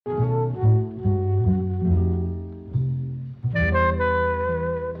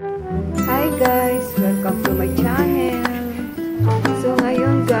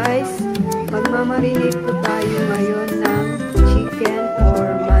Magmamarinate po tayo ngayon ng chicken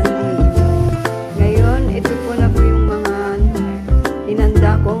or mandhi. Ngayon, ito po na po yung mga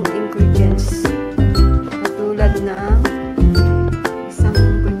inanda kong ingredients. Katulad ng isang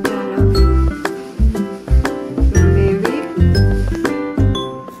kutsarang turmeric,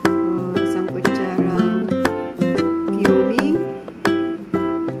 isang kutsarang cumin,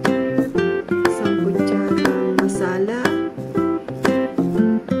 isang kutsarang masala,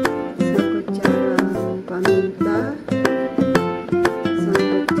 paminta,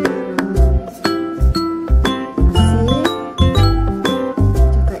 isang kutsarang asin,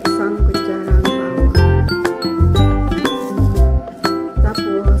 tsaka isang kutsarang bawang.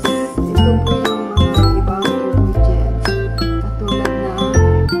 Tapos, ito po yung mga ibang ingredients. Katulad ng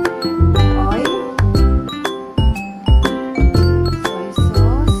oil, soy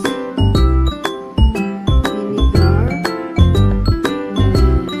sauce, vinegar,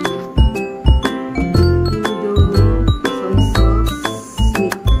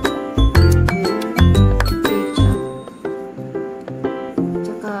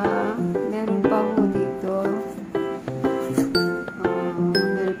 meron pa ho dito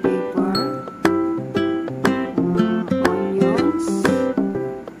bell pepper, onions,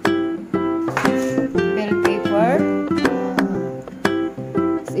 bell pepper.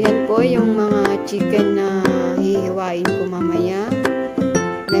 So yan po yung mga chicken na hihiwain ko mamaya.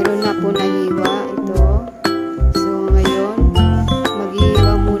 Meron na po nahiwa ito. So ngayon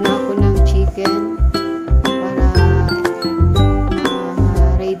maghihiwa muna ako ng chicken para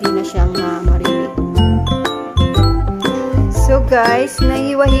ready na siyang marinate. So guys,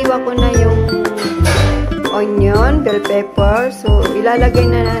 nahiwa-hiwa ko na yung onion, bell pepper. So ilalagay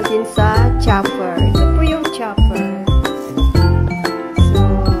na natin sa chopper. Ito po yung chopper. So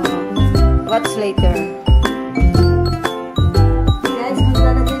what's later? Guys,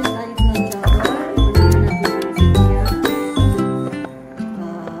 maglalagay na tayo sa chopper. Unahan natin ang sibuyas,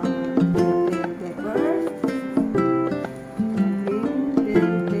 bell pepper,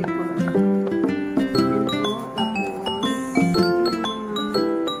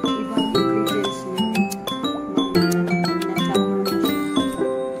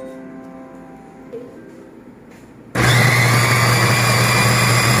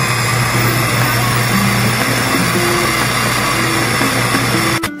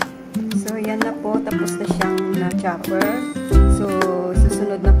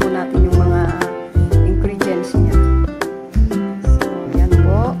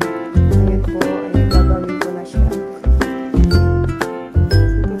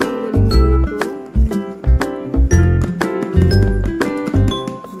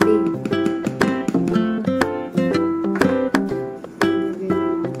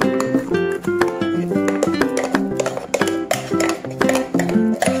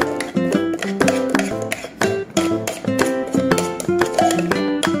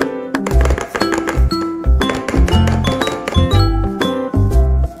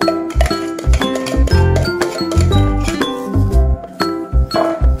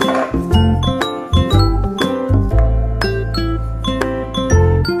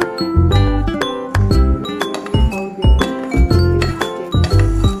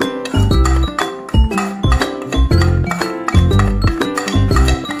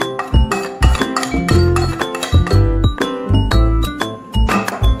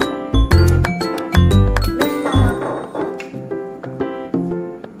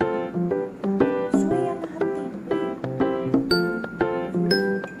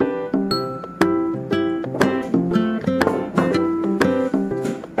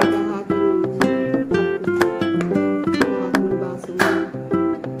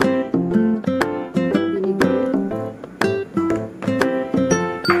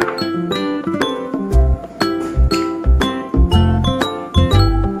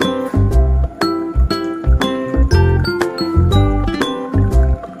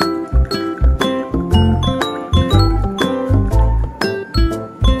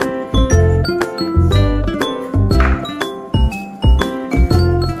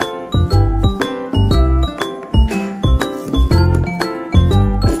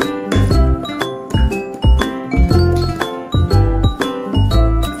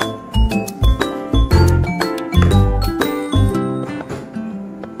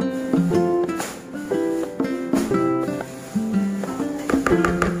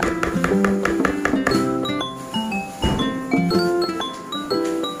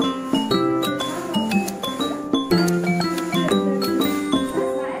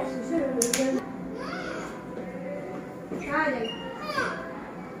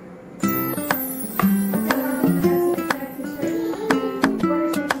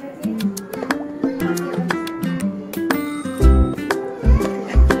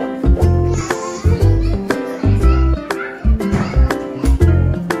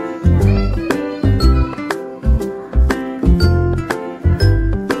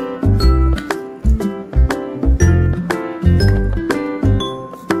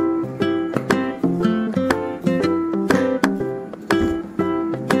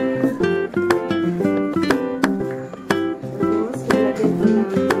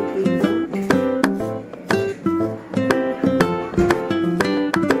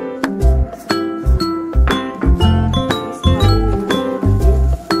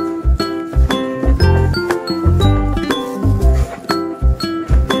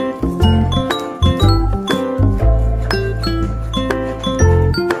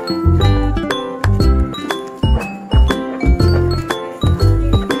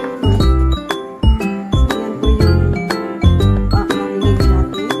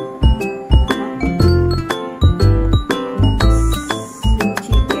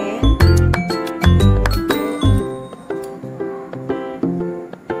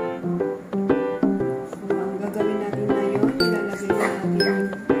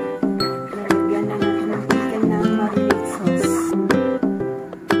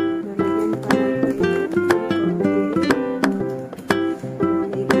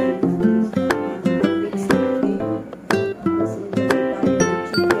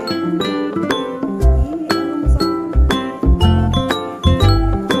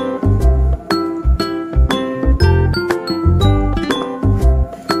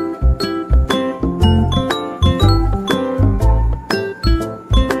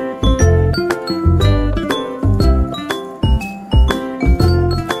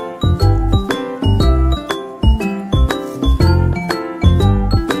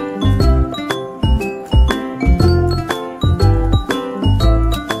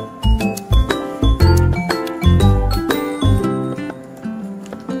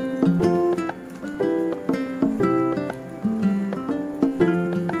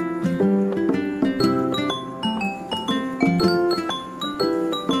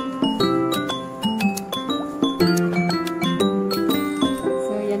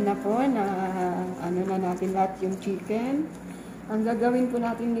 na natin lahat yung chicken. Ang gagawin po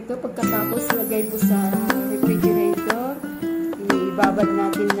natin nito, pagkatapos lagay po sa refrigerator, ibabad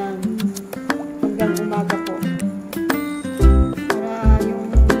natin ng hanggang umaga po. Para yung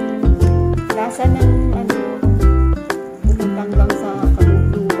lasa ng pupunta hanggang sa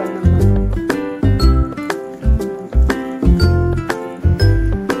kaluluban ng manok.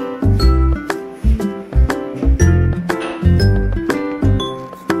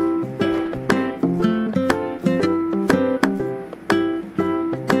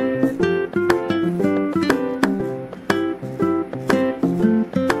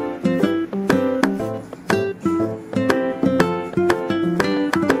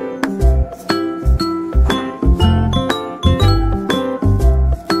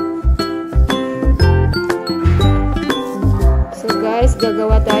 Guys,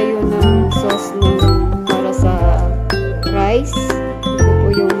 gagawa tayo ng sauce para sa rice. Ito po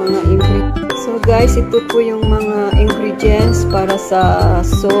yung mga ingredients. So guys, ito po yung mga ingredients para sa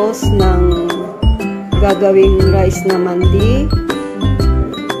sauce ng gagawing rice na mandi.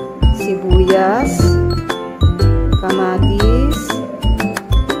 Sibuyas, kamatis,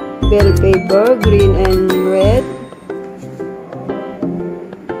 bell pepper, green and red,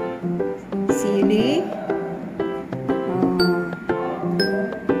 sili,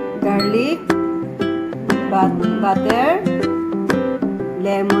 garlic, butter,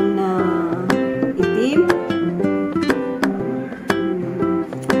 lemon na itim,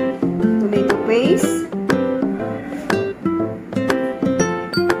 tomato paste,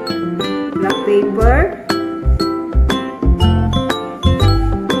 black pepper,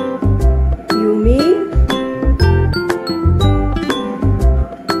 cumin,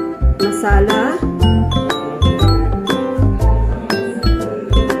 masala,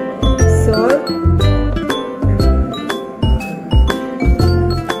 salt,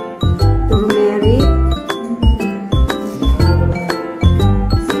 turmeric,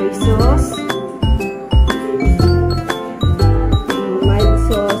 soy sauce,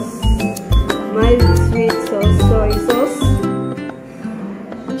 mild sweet sauce, soy sauce,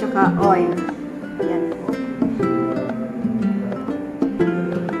 tsaka oil. Ayan po.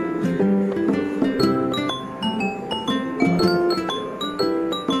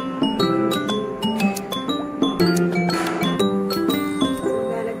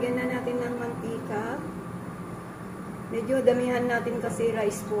 Medyo damihan natin kasi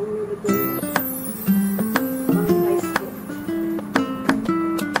rice po ang nilutong. Pang rice po.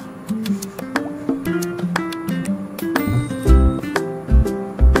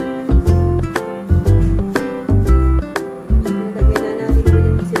 Lagyan na natin po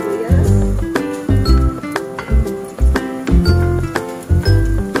yung sibuyas.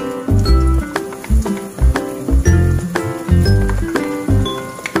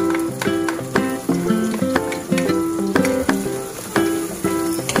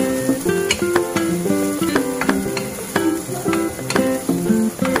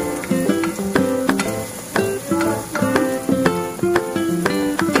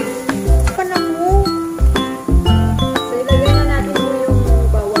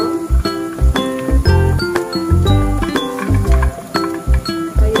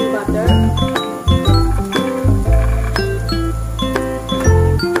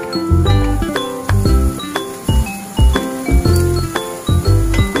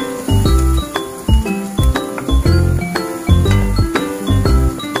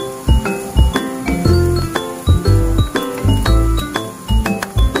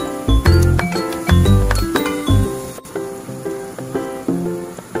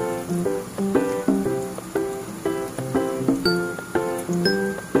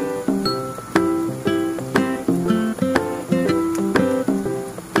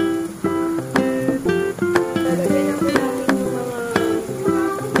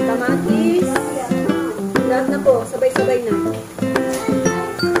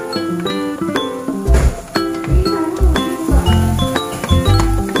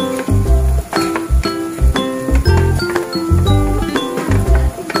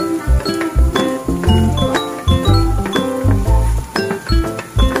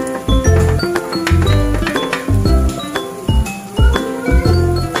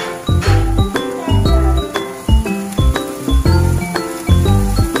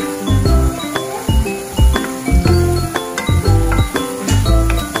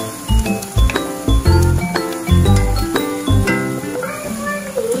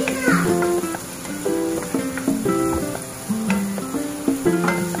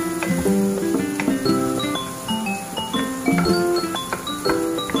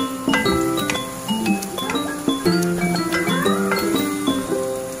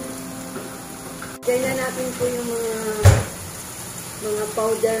 Lagay na natin po yung mga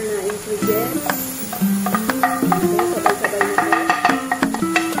powder na ingredients. Okay, sabay-sabay na po.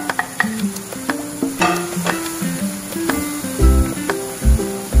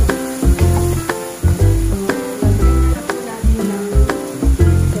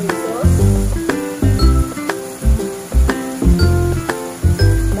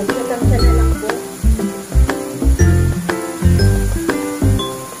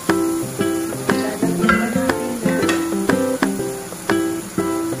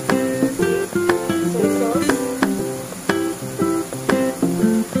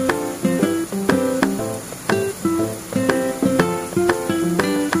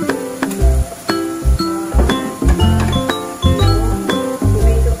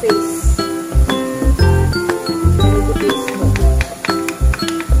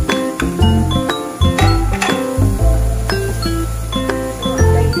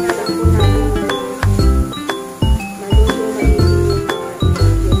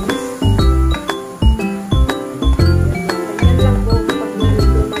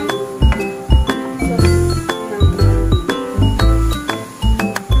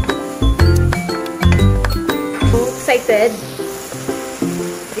 Excited?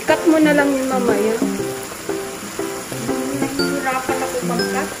 I-cut mo na lang yung mamaya. Hirapan ako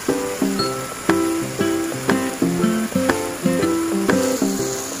mag-cut.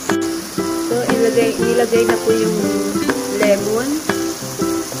 So, nilagay na po yung lemon.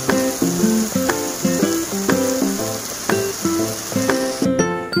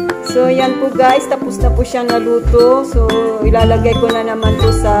 So, yan po guys. Tapos na po siyang naluto. So, ilalagay ko na naman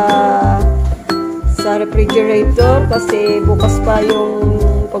po sa refrigerator kasi bukas pa yung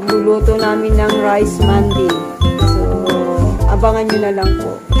pagluluto namin ng rice mandhi. So, abangan nyo na lang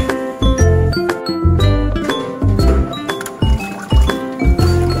po.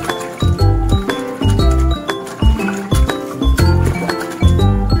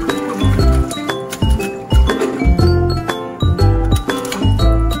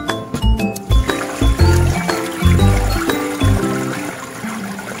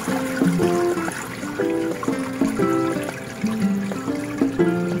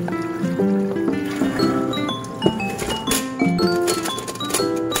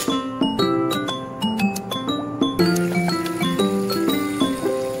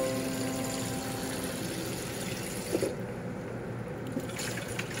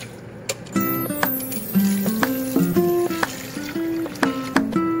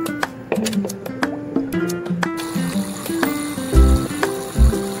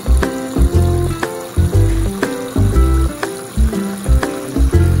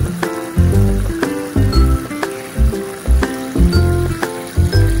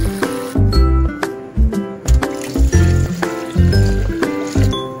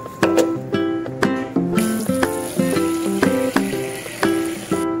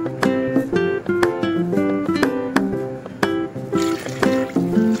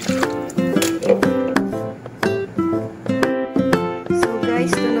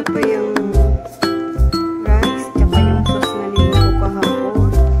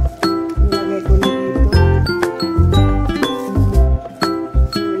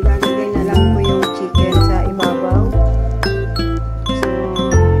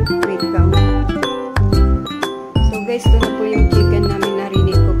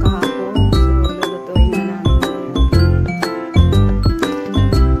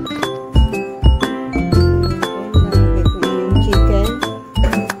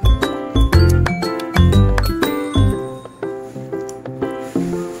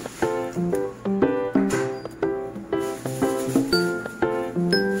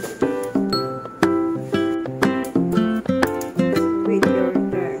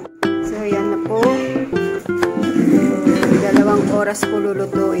 Oras ko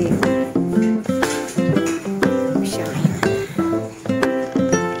lulutuin. Siya.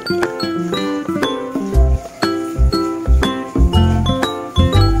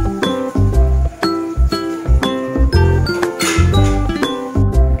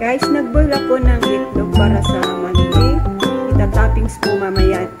 Guys, nag-boil ako ng itlog para sa mandhi. Itatoppings po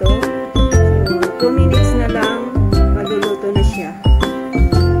mamaya ito. So, 2 minutes na lang, maluluto na siya.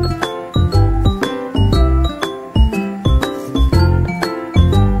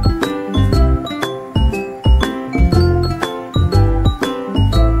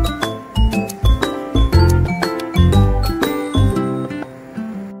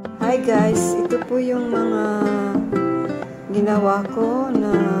 Guys, ito po yung mga ginawa ko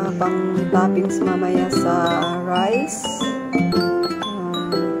na pang toppings mamaya sa rice.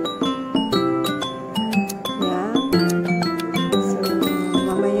 Yan. So,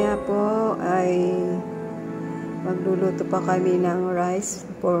 mamaya po ay magluluto pa kami ng rice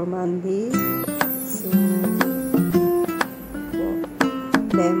for mandhi. So,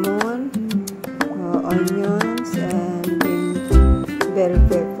 lemon, onions, and bell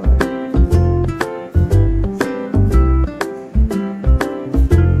pepper.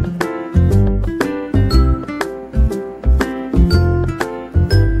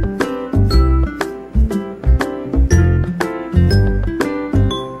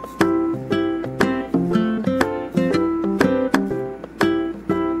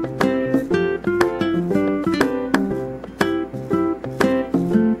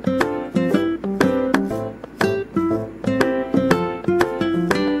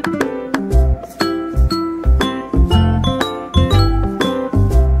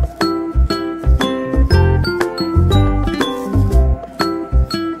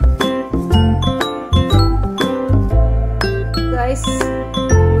 Guys,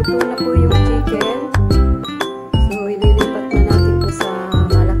 luto na po yung chicken. So, ililipat na natin po sa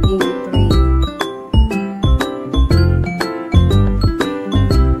malaking tray.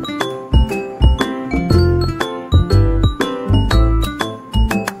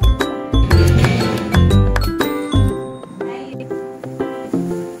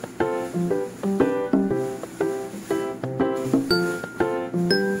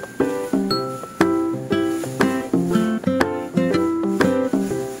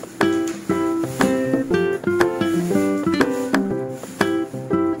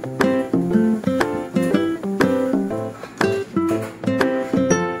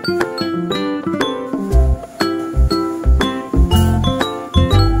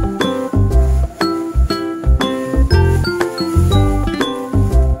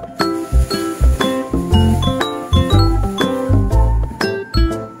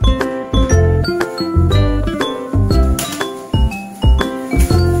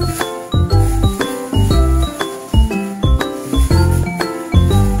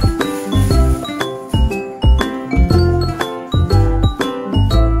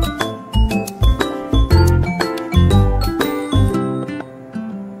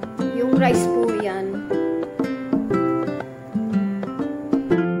 Rice po yan.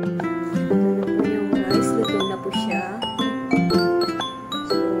 Ito na po yung rice. Luto na po siya.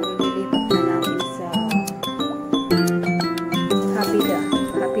 So, lilipat na natin sa hapida.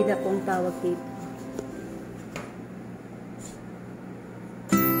 Hapida pong tawag dito.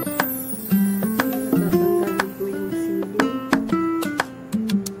 Tatanggalin po yung sili.